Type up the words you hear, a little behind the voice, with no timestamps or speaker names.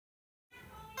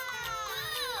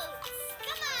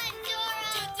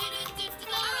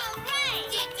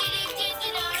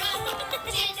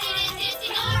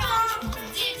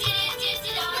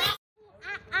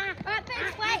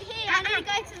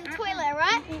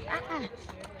That's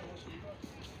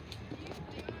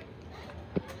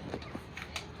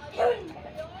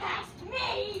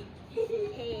me!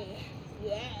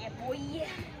 Yeah, boy.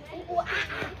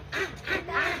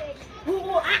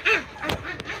 Ooh,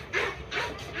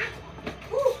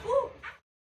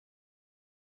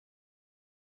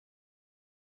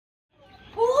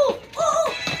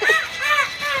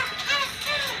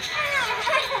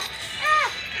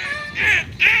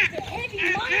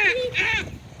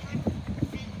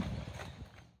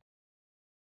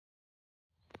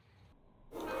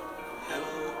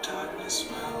 Hello, darkness,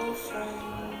 my old friend.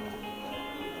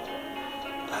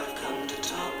 I've come to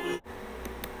talk with.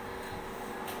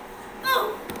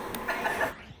 Oh!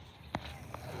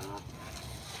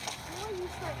 Why are you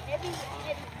so heavy,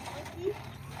 monkey?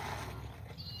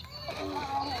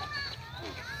 Oh.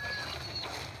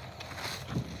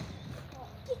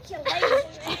 Get your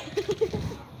legs on me.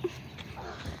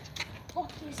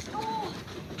 Fuck this. Oh.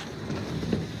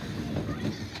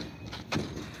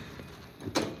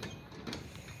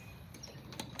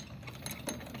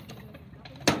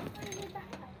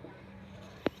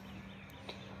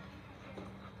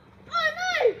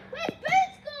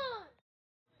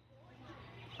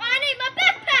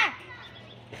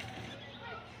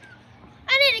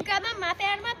 Grab my map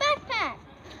out of my backpack.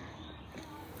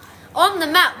 On the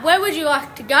map, where would you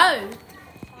like to go?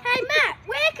 Hey Matt,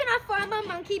 where can I find my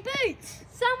monkey boots?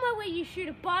 Somewhere where you shoot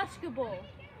a basketball.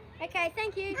 Okay,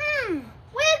 thank you.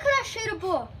 Where could I shoot a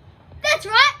ball? That's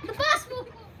right, the basketball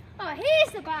court. Oh,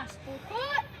 here's the basketball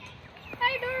court.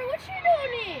 Hey Dora, what you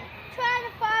doing here? Trying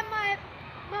to find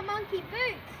my monkey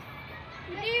boots.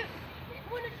 Do you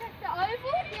want to check the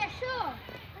oval? Yeah, sure.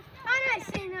 I don't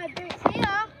see no boots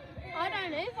here. I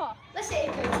don't either. Let's see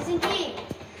if boots is in here.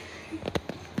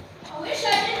 I wish I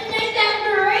didn't need that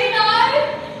burrito.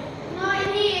 Not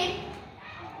in here.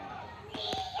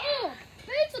 Oh,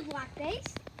 boots look like these.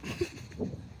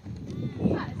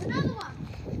 Oh, there's another one.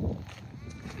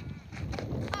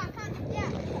 Oh, I can't get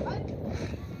it out.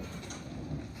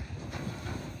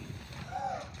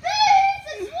 Boots!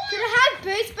 It's one! Can I have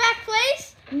boots back, please?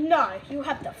 No, you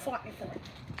have to fight me for them.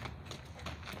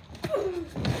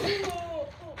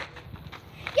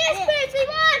 Yes, Boots, we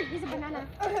won! Here's a banana.